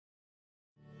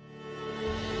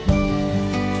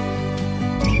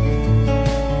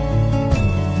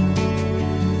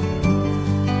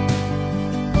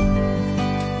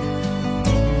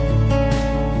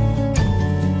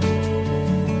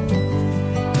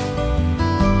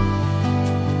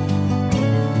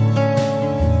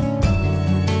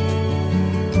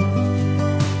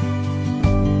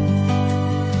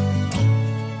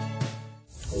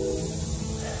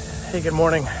Hey, good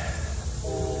morning.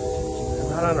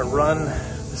 I'm out on a run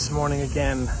this morning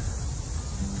again,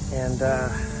 and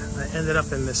I ended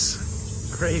up in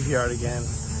this graveyard again.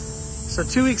 So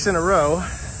 2 weeks in a row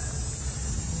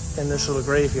in this little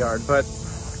graveyard, but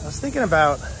I was thinking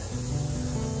about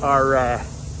our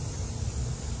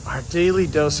daily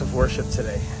dose of worship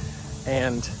today,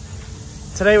 and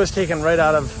today was taken right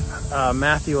out of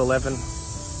Matthew 11,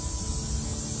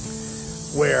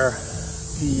 where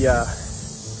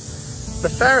the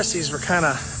Pharisees were kind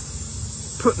of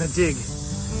putting a dig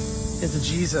into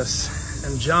Jesus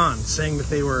and John, saying that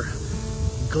they were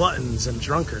gluttons and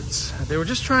drunkards. They were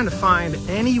just trying to find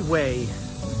any way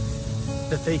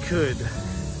that they could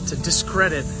to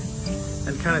discredit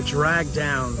and kind of drag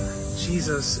down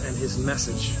Jesus and his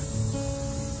message.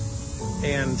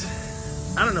 And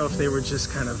I don't know if they were just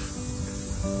kind of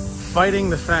fighting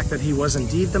the fact that he was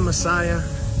indeed the Messiah,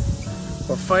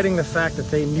 or fighting the fact that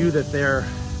they knew that their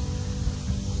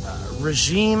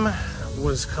regime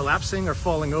was collapsing or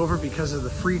falling over because of the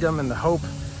freedom and the hope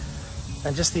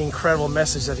and just the incredible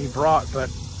message that he brought. But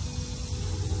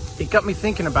it got me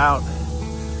thinking about,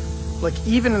 like,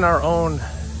 even in our own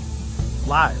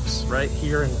lives, right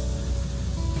here in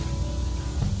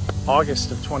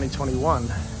August of 2021,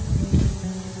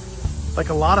 like,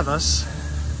 a lot of us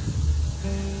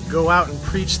go out and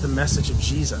preach the message of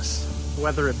Jesus,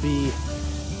 whether it be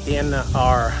in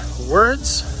our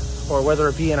words or whether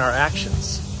it be in our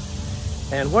actions.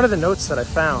 And one of the notes that I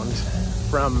found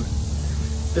from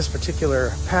this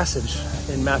particular passage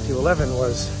in Matthew 11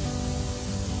 was,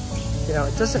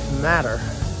 it doesn't matter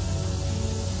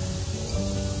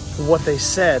what they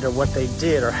said or what they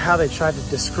did or how they tried to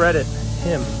discredit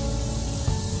him.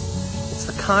 It's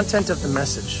the content of the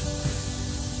message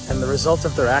and the result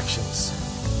of their actions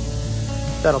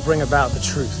that'll bring about the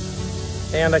truth.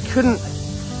 And I couldn't,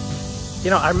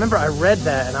 I remember I read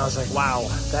that and I was like, wow,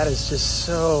 that is just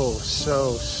so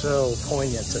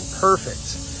poignant and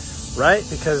perfect, right?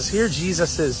 Because here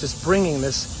Jesus is just bringing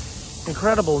this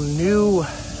incredible new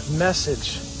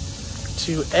message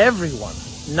to everyone,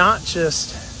 not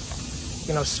just,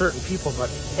 certain people,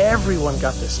 but everyone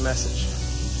got this message.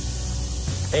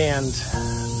 And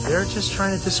they're just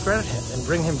trying to discredit him and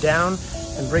bring him down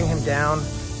and bring him down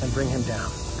and bring him down.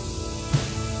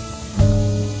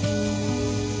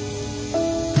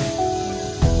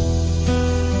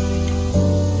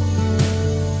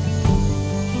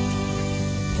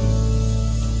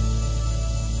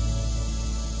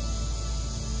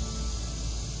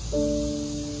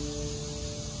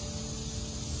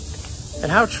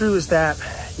 And how true is that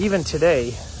even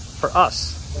today for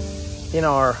us in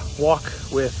our walk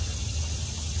with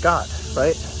God,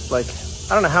 right? Like,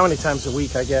 I don't know how many times a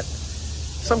week I get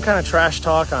some kind of trash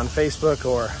talk on Facebook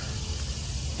or,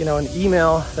 an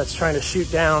email that's trying to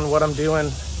shoot down what I'm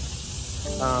doing.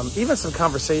 Even some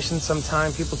conversations,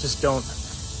 sometimes people just don't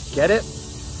get it.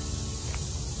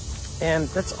 And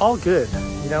that's all good.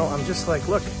 I'm just like,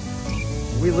 look,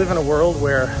 we live in a world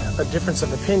where a difference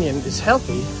of opinion is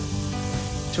healthy,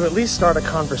 to at least start a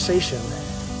conversation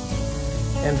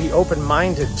and be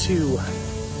open-minded to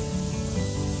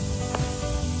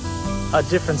a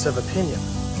difference of opinion.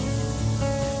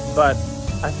 But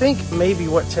I think maybe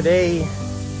what today's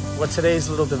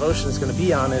little devotion is going to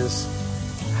be on is,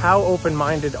 how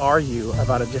open-minded are you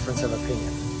about a difference of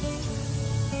opinion?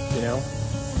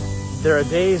 There are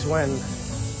days when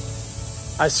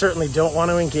I certainly don't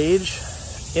want to engage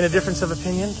in a difference of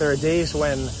opinion. There are days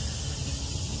when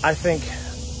I think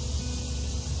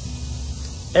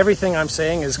everything I'm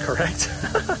saying is correct,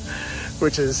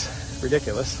 which is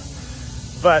ridiculous.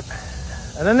 And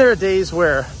then there are days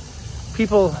where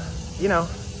people,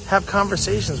 have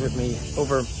conversations with me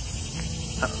over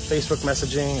Facebook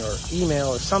messaging or email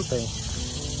or something.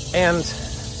 And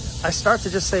I start to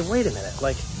just say, wait a minute,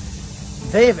 like,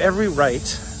 they have every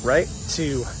right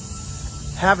to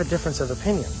have a difference of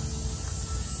opinion.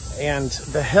 And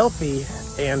the healthy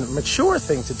and mature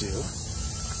thing to do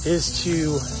is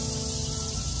to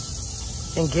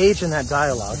engage in that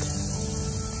dialogue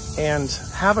and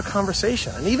have a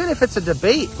conversation. And even if it's a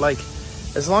debate, like,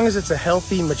 as long as it's a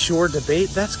healthy, mature debate,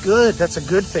 that's good. That's a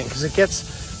good thing, because it gets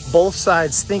both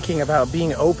sides thinking about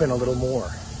being open a little more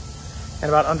and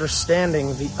about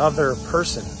understanding the other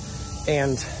person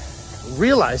and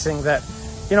realizing that,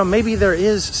 maybe there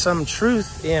is some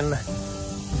truth in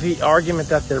the argument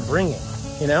that they're bringing.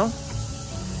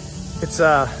 It's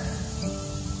an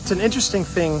interesting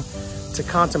thing to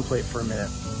contemplate for a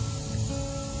minute.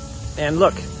 And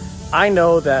look, I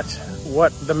know that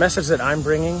what the message that I'm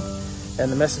bringing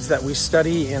and the message that we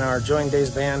study in our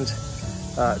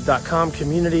JoinDaysBand.com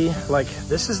community, like,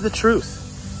 this is the truth,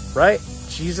 right?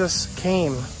 Jesus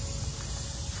came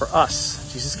for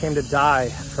us. Jesus came to die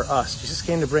for us. Jesus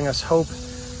came to bring us hope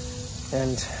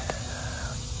and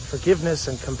forgiveness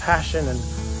and compassion and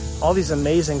all these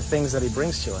amazing things that he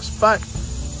brings to us. But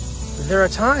there are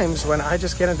times when I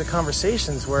just get into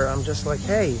conversations where I'm just like,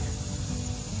 hey,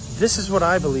 this is what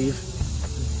I believe.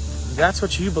 That's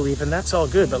what you believe, and that's all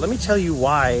good. But let me tell you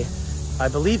why I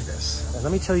believe this. And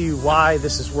let me tell you why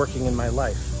this is working in my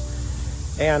life.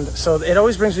 And so it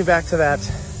always brings me back to that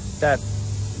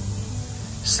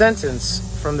sentence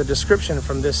from the description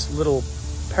from this little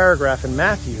paragraph in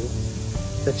Matthew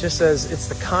that just says it's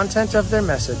the content of their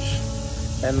message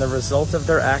and the result of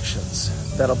their actions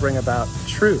that'll bring about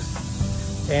truth.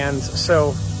 And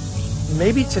so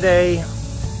maybe today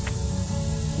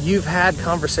you've had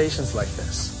conversations like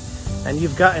this and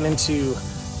you've gotten into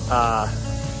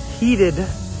heated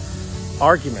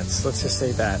arguments, let's just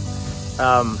say that,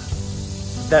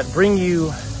 that bring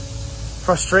you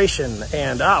frustration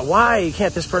and why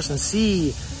can't this person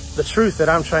see the truth that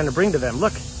I'm trying to bring to them?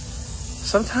 Look,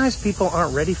 sometimes people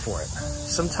aren't ready for it.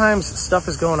 Sometimes stuff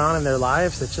is going on in their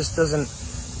lives that just doesn't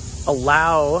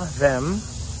allow them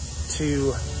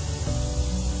to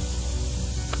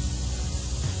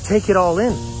take it all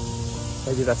in.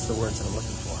 Maybe that's the words that I'm looking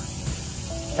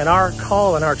for. And our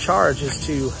call and our charge is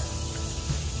to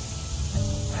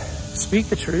speak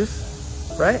the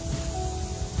truth, right?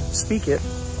 Speak it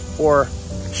or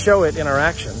show it in our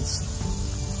actions,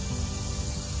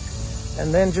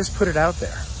 and then just put it out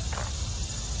there.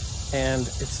 And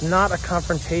it's not a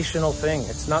confrontational thing.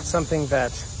 It's not something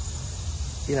that,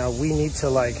 we need to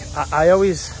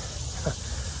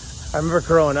I remember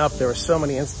growing up, there were so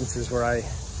many instances where I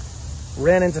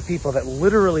ran into people that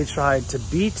literally tried to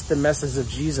beat the message of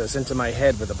Jesus into my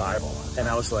head with the Bible. And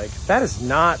I was like, that is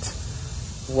not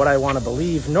what I want to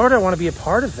believe, nor do I want to be a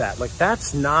part of that.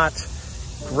 That's not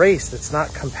grace. That's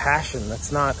not compassion.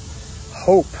 That's not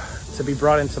hope to be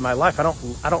brought into my life. I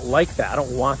don't like that. I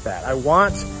don't want that. I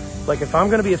want, if I'm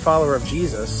going to be a follower of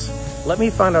Jesus, let me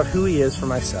find out who he is for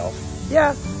myself.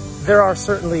 Yeah, there are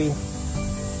certainly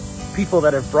people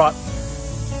that have brought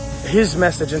his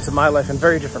message into my life in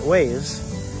very different ways.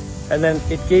 And then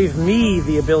it gave me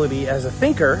the ability as a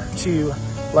thinker to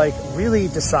really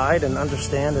decide and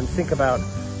understand and think about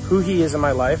who he is in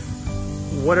my life,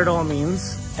 what it all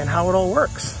means, and how it all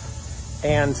works.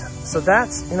 And so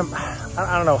that's, I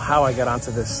don't know how I got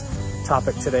onto this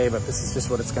topic today, but this is just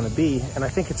what it's going to be. And I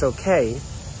think it's okay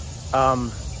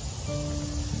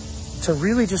to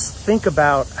really just think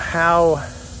about how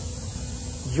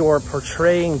you're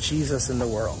portraying Jesus in the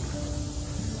world,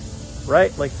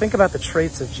 right? Think about the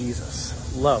traits of Jesus: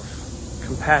 love,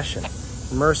 compassion,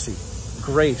 mercy,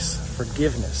 grace,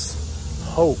 forgiveness,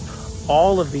 hope,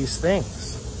 all of these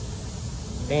things.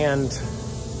 And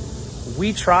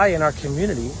we try in our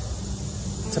community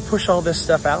to push all this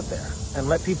stuff out there and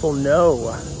let people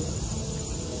know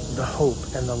the hope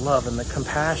and the love and the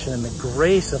compassion and the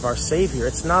grace of our Savior.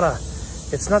 It's not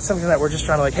something that we're just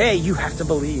trying to hey, you have to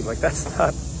believe. That's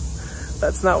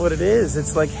not what it is.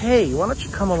 It's hey, why don't you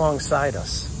come alongside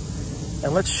us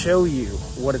and let's show you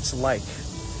what it's like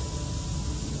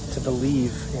to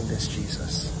believe in this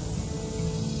Jesus.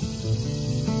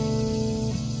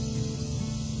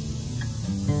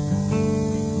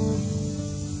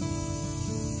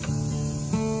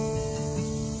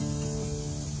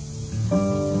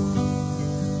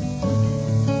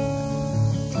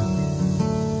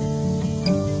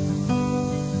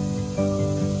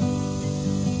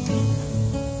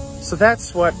 So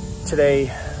that's what today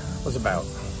was about.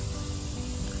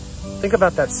 Think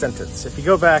about that sentence. If you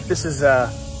go back, this is,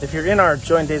 if you're in our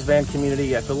Join Days Band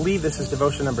community, I believe this is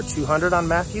devotion number 200 on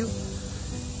Matthew.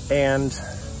 And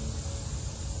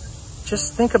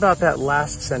just think about that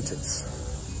last sentence.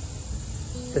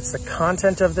 It's the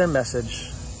content of their message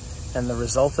and the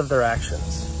result of their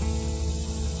actions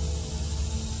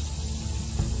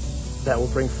that will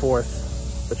bring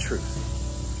forth the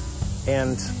truth.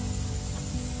 And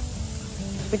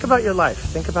think about your life.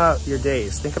 Think about your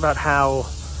days. Think about how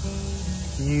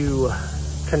you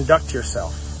conduct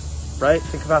yourself, right?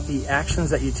 Think about the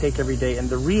actions that you take every day and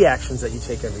the reactions that you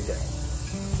take every day.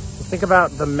 Think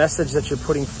about the message that you're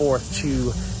putting forth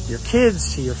to your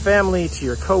kids, to your family, to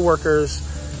your coworkers,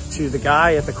 to the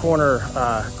guy at the corner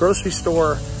grocery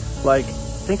store.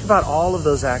 Think about all of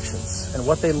those actions and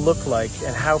what they look like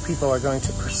and how people are going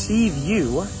to perceive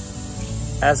you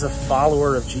as a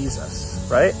follower of Jesus,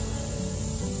 right?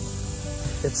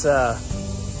 It's a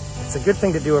good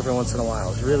thing to do every once in a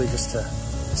while, is really just to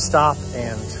stop.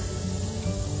 And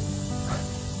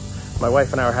my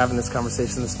wife and I were having this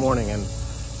conversation this morning, and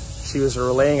she was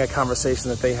relaying a conversation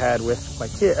that they had with my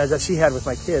kid, that she had with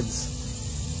my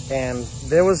kids. And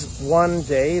there was one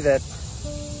day that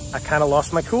I kind of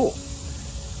lost my cool.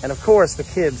 And of course, the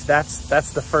kids,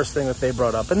 that's the first thing that they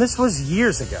brought up. And this was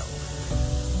years ago.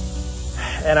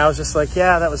 And I was just like,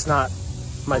 yeah, that was not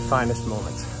my finest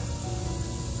moment.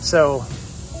 So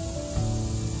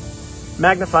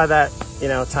magnify that,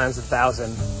 times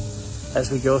 1,000 as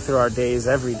we go through our days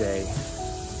every day.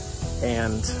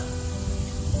 And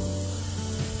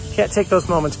can't take those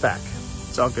moments back.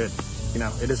 It's all good.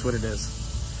 It is what it is.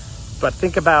 But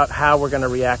think about how we're going to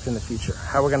react in the future,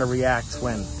 how we're going to react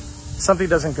when something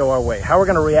doesn't go our way, how we're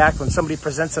going to react when somebody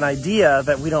presents an idea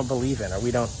that we don't believe in or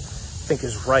we don't think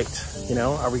is right.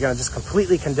 Are we going to just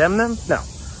completely condemn them? No.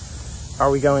 Are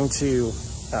we going to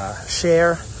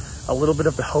share a little bit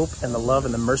of the hope and the love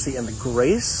and the mercy and the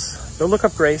grace? Go look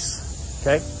up grace,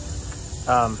 okay?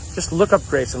 Just look up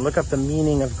grace and look up the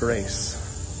meaning of grace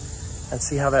and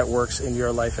see how that works in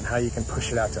your life and how you can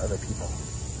push it out to other people.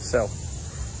 So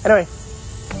anyway,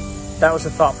 that was a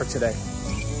thought for today.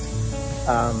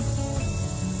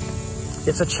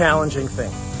 It's a challenging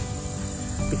thing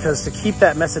because to keep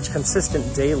that message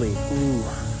consistent daily,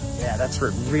 that's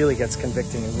where it really gets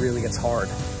convicting and really gets hard.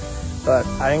 But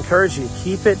I encourage you,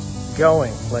 keep it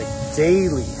going, like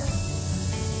daily.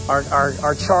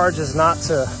 Our charge is not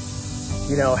to,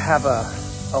 have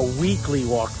a weekly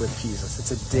walk with Jesus.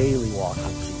 It's a daily walk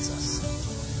with Jesus.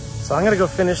 So I'm going to go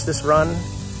finish this run,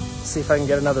 see if I can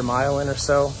get another mile in or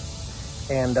so,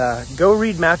 and go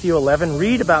read Matthew 11.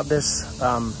 Read about this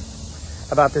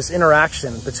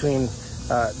interaction between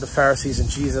the Pharisees and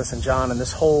Jesus and John, and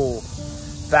this whole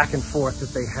back and forth that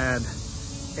they had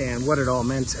and what it all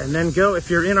meant. And then go, if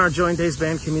you're in our Join Days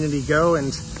Band community, go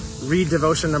and read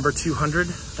devotion number 200,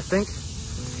 I think,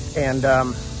 and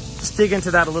just dig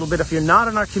into that a little bit. If you're not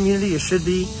in our community, you should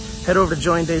be. Head over to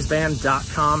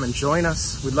joindaysband.com and join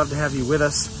us. We'd love to have you with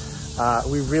us.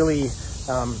 We really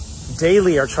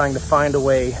daily are trying to find a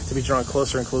way to be drawn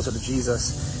closer and closer to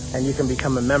Jesus, and you can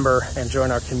become a member and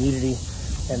join our community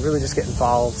and really just get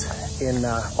involved in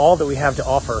all that we have to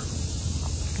offer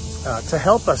to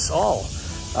help us all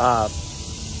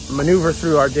maneuver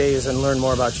through our days and learn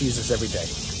more about Jesus every day.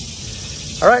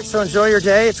 All right, so enjoy your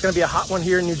day. It's going to be a hot one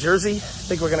here in New Jersey. I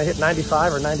think we're going to hit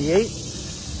 95 or 98.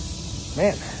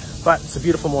 Man, but it's a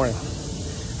beautiful morning.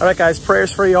 All right, guys,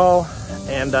 prayers for y'all,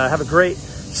 and have a great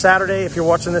Saturday if you're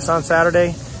watching this on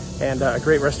Saturday, and a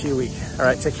great rest of your week. All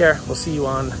right, take care. We'll see you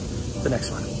on the next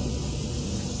one.